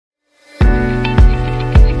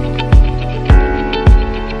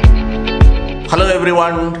Hello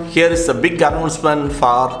everyone, here is a big announcement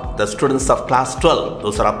for the students of class 12.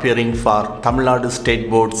 Those are appearing for Tamil Nadu State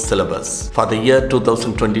Board syllabus for the year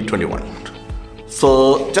 2020-21.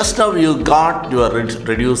 So just now you got your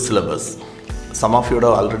reduced syllabus. Some of you have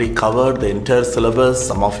already covered the entire syllabus,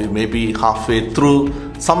 some of you may be halfway through,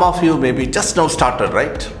 some of you may be just now started,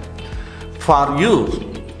 right? For you,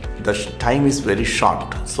 the time is very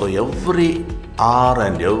short, so every hour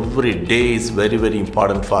and every day is very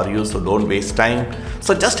important for you, so don't waste time.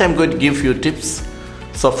 So just I'm going to give you tips.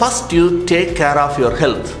 So first, you take care of your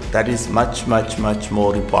health. That is much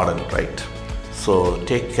more important, right? So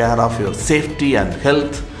take care of your safety and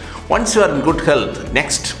health. Once you are in good health,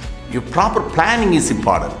 next, your proper planning is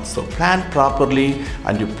important. So plan properly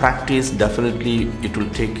and you practice, definitely it will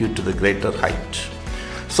take you to the greater height.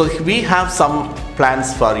 So we have some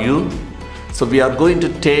plans for you. So we are going to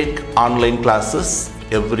take online classes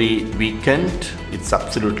every weekend. It's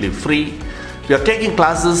absolutely free. We are taking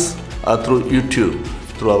classes through YouTube,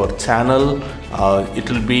 through our channel. It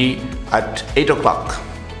will be at 8 o'clock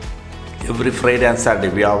every Friday and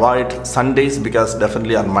Saturday. We avoid Sundays because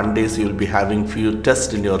definitely on Mondays you will be having few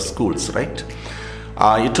tests in your schools, right?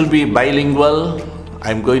 It will be bilingual.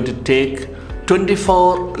 I'm going to take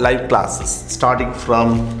 24 live classes starting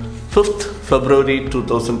from 5th February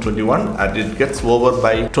 2021 and it gets over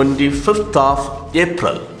by 25th of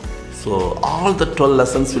April. So all the 12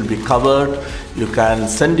 lessons will be covered. You can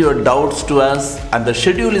send your doubts to us and the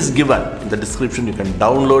schedule is given in the description. You can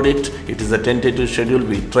download it. It is a tentative schedule.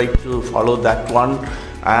 We try to follow that one,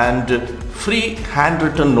 and free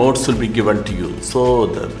handwritten notes will be given to you.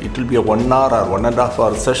 So it will be a 1 hour or 1.5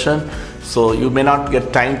 hour session. So you may not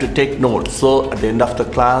get time to take notes. So at the end of the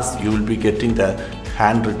class, you will be getting the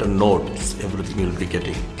handwritten notes, everything you will be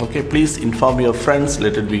getting. Okay, please inform your friends,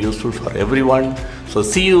 let it be useful for everyone. So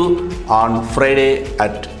see you on Friday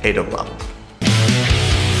at 8 o'clock.